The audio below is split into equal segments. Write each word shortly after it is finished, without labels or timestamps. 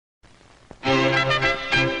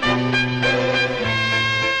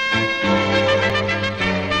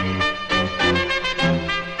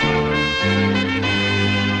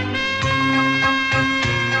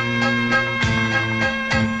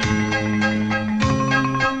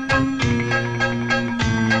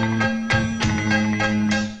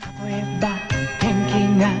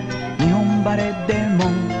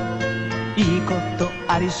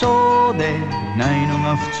ありそうでないの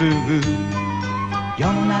が普通。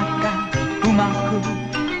世の中うまく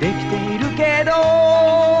できているけど、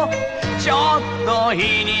ちょっと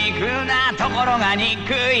皮肉なところが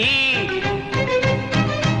憎い。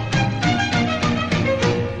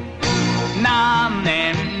何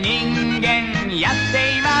年人間やっ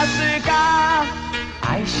ていますか？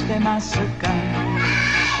愛してますか？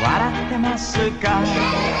笑ってますか？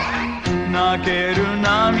泣ける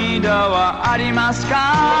涙はありますか？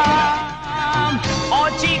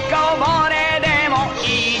落ちこぼれでも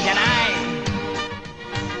いいじゃない。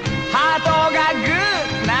ハートがグ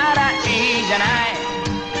ーならいいじゃない。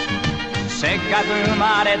せっかく生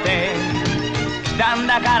まれてきたん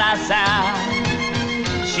だからさ、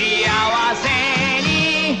幸せ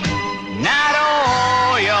にな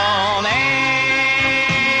ろうよね。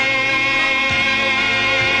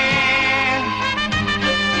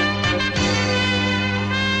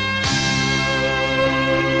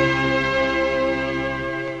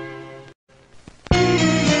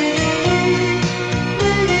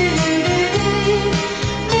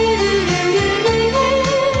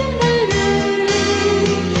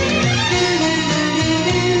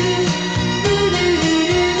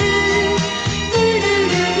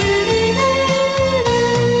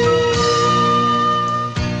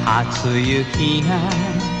初雪が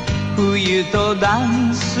冬とダ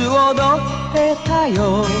ンス踊ってた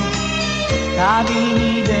よ。旅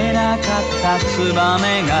に出なかったツバ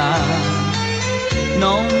メが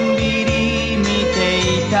のんびり見て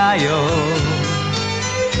いたよ。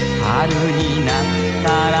春になった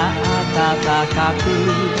ら暖かく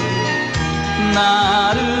な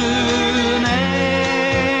るね。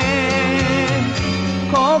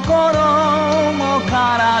心も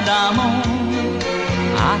体も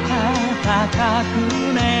暖かく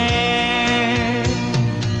ね、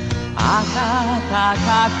暖か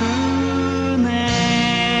く